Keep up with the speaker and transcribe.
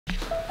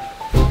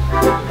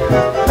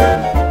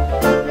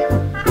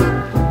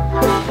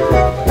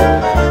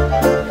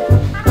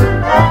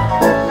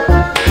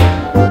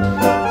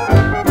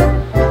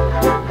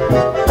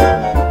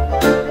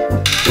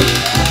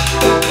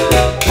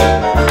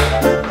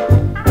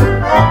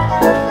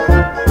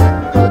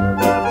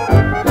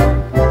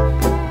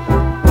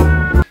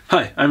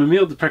I'm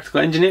Emil, the practical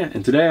engineer,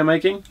 and today I'm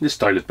making this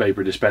toilet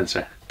paper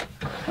dispenser.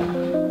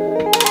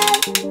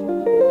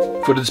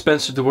 For the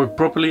dispenser to work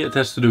properly, it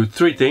has to do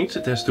three things.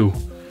 It has to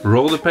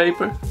roll the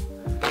paper,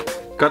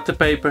 cut the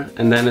paper,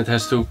 and then it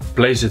has to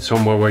place it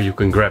somewhere where you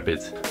can grab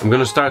it. I'm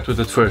gonna start with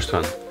the first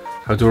one,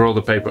 how to roll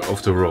the paper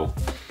off the roll.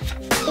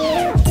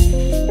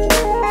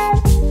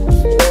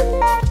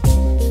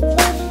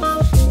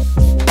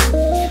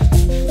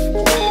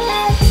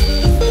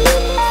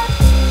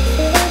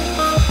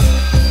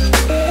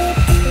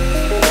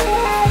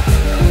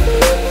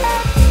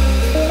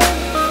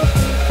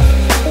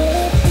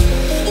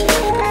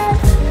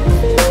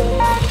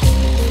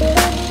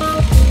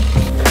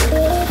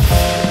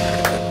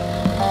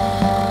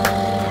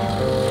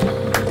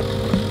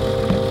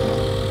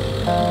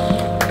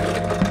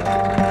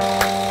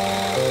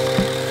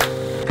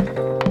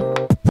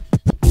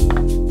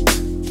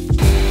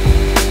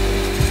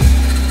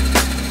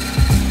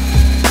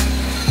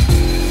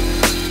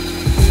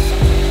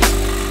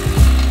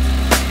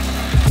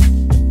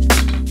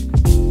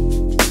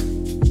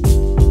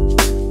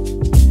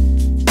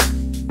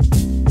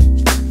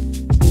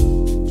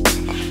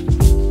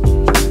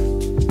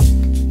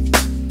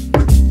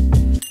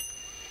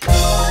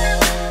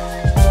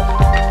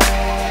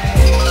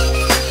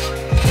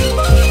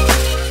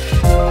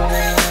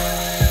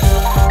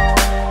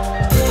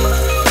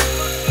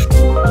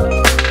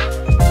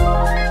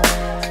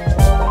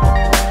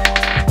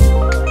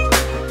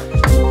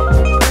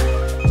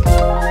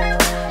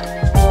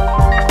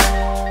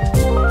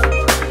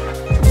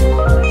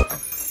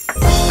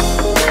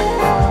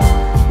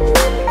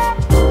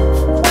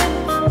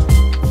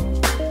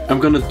 I'm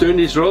gonna turn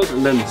these rolls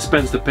and then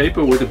dispense the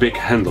paper with a big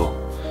handle.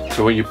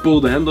 So when you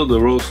pull the handle, the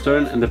rolls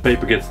turn and the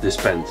paper gets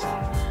dispensed.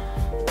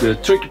 The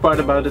tricky part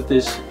about it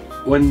is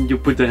when you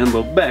put the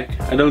handle back,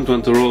 I don't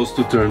want the rolls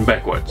to turn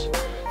backwards.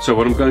 So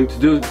what I'm going to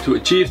do to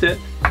achieve that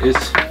is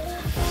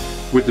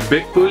with the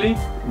big pulley,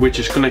 which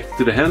is connected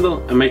to the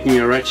handle, I'm making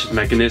a ratchet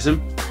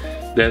mechanism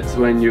that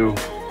when you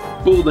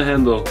pull the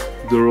handle,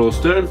 the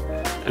rolls turn,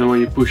 and when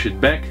you push it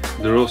back,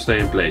 the rolls stay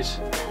in place.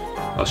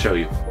 I'll show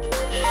you.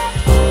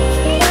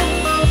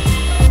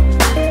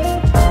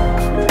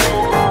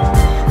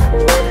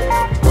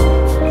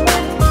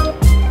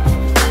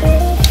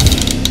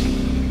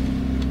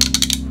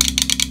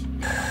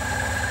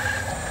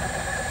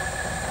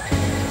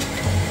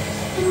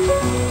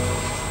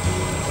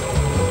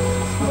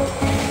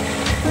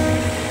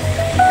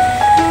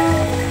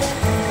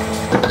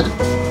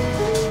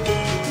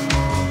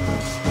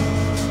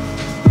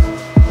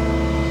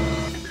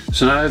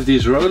 So now I have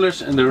these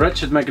rollers and the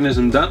ratchet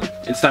mechanism done.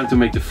 It's time to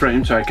make the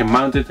frame so I can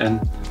mount it and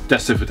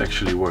test if it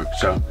actually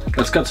works. So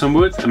let's cut some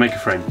wood and make a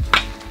frame.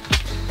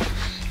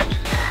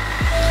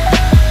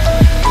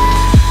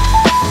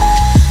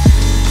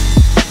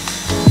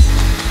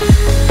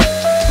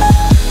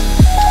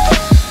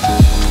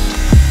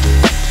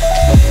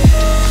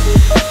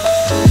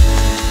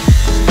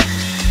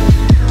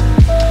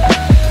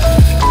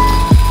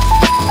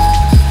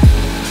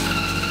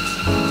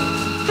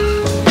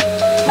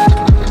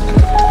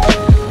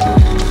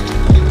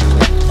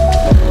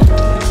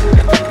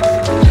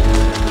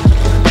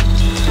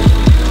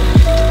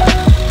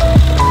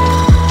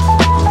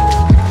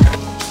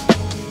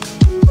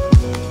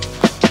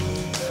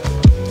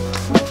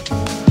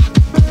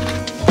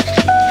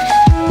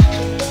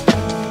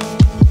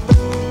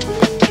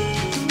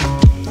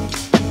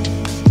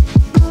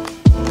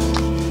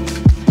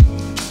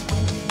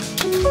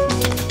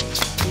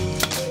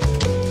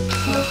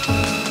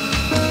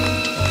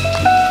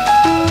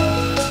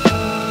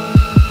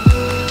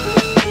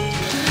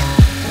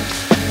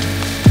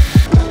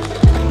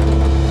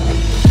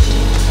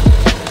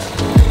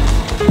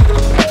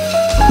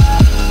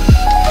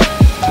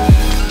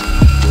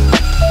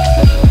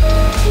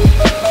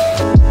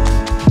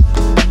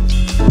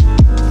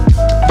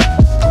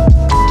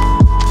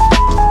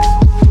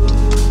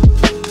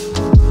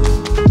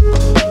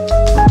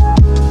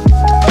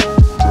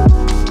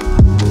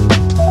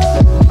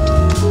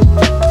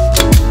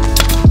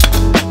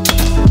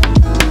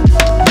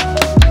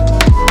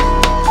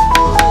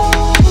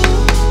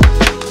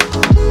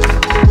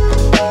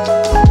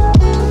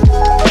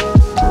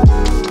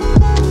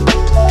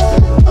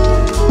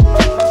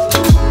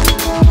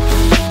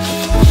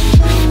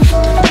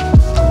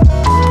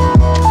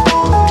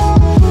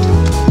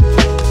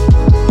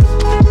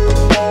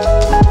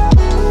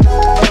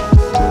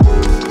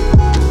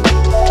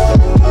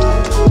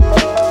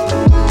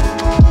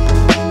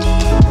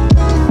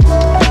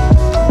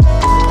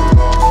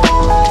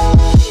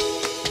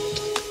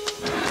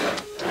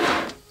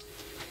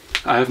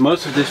 I have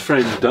most of this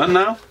frame done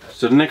now,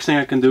 so the next thing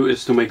I can do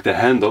is to make the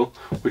handle,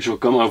 which will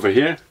come over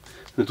here.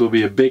 It will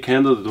be a big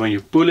handle that when you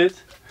pull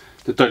it,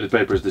 the toilet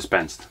paper is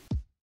dispensed.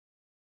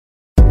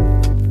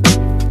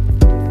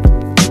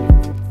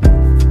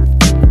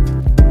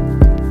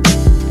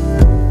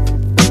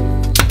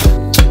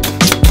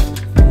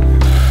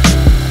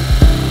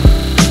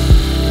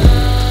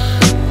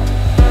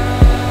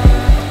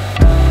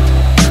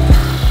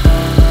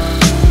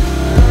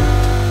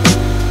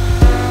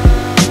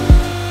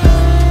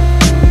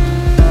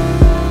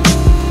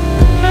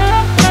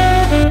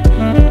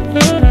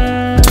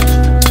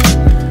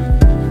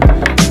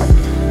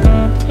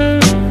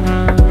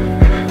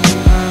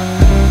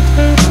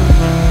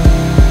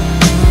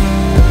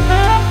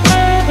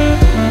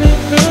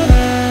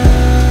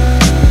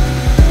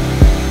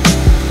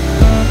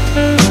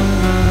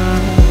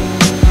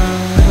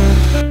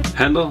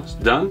 Handle is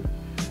done.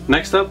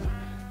 Next up,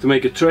 to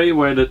make a tray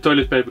where the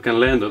toilet paper can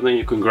land on and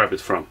you can grab it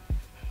from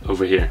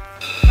over here.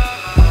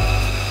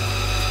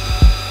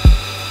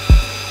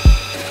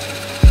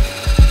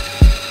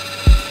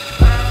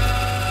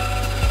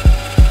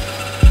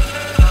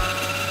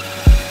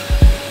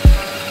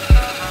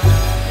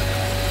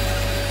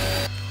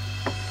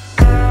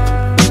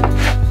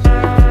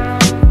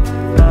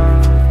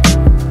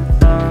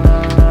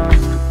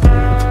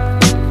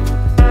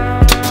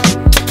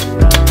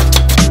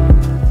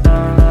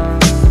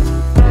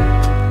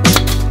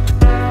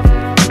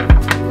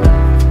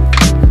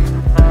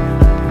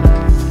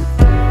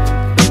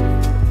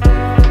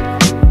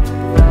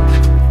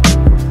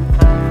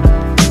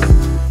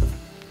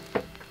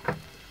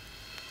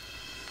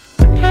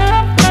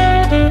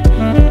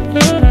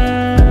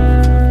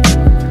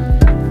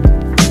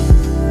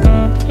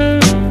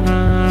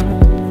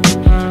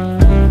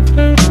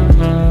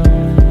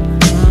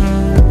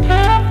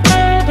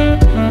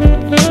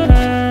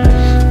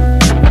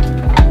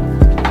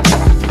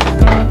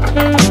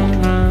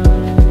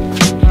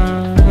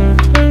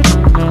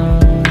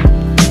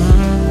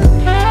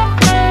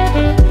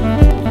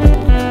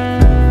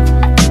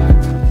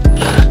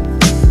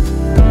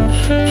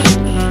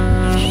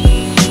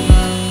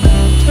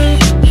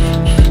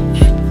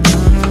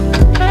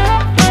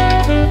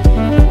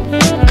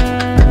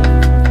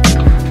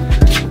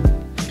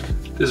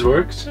 This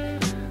works.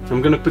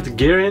 I'm gonna put the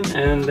gear in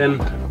and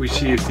then we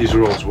see if these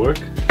rolls work.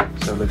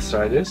 So let's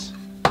try this.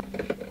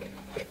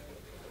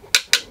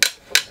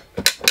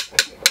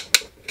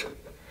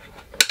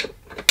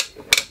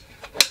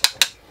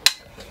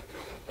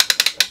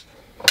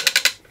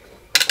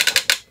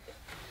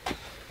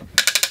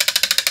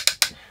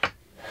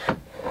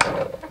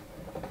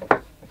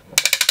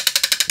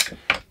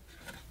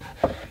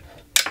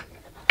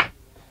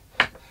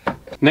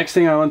 Next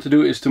thing I want to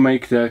do is to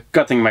make the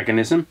cutting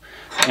mechanism,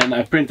 and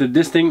I printed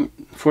this thing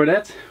for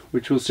that,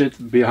 which will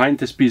sit behind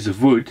this piece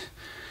of wood,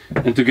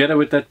 and together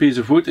with that piece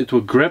of wood it will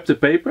grab the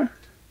paper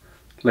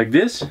like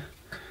this,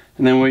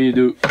 and then when you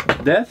do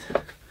that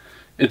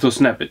it will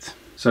snap it.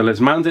 So let's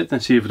mount it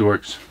and see if it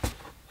works.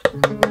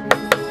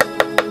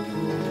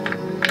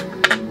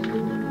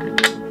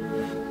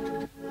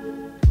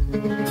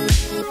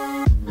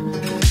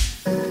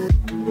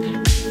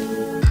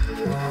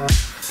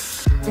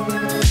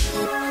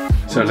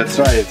 So let's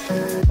try it.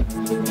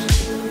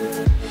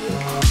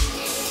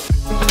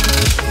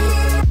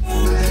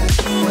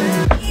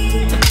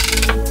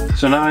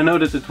 So now I know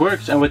that it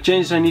works, and what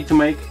changes I need to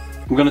make,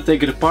 I'm gonna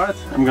take it apart,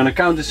 I'm gonna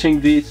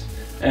countersink these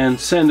and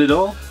sand it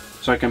all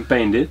so I can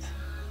paint it,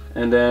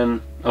 and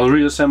then I'll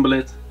reassemble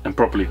it and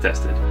properly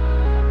test it.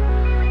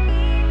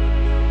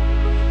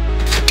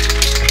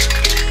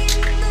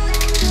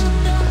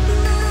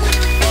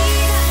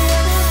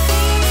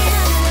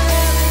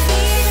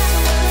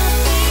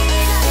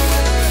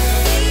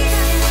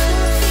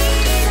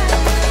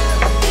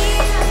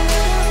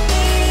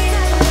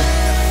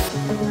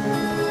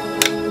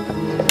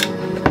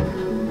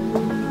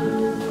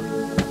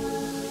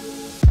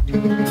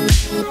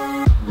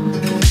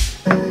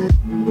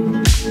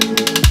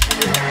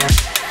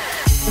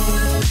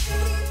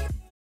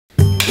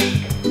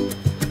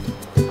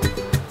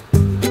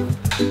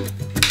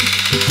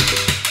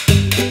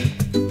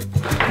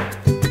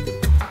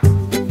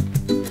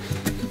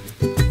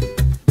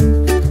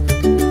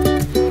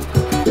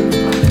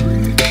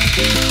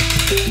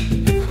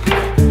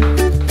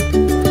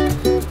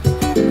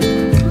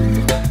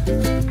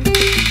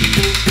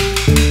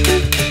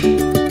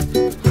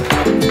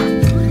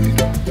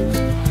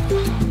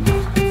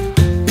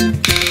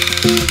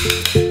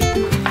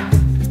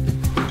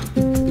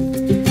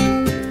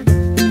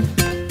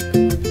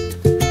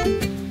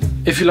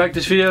 If you like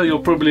this video, you'll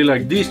probably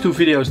like these two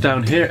videos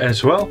down here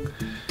as well.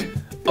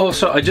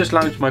 Also, I just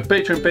launched my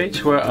Patreon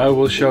page where I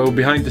will show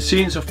behind the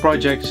scenes of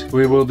projects.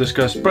 We will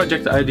discuss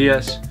project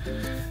ideas,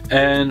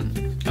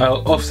 and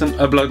I'll often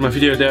upload my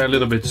video there a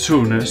little bit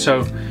sooner,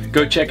 so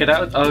go check it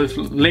out. I've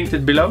linked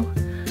it below.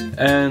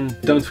 And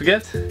don't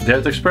forget,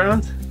 dare to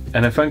experiment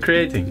and have fun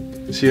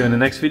creating. See you in the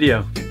next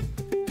video.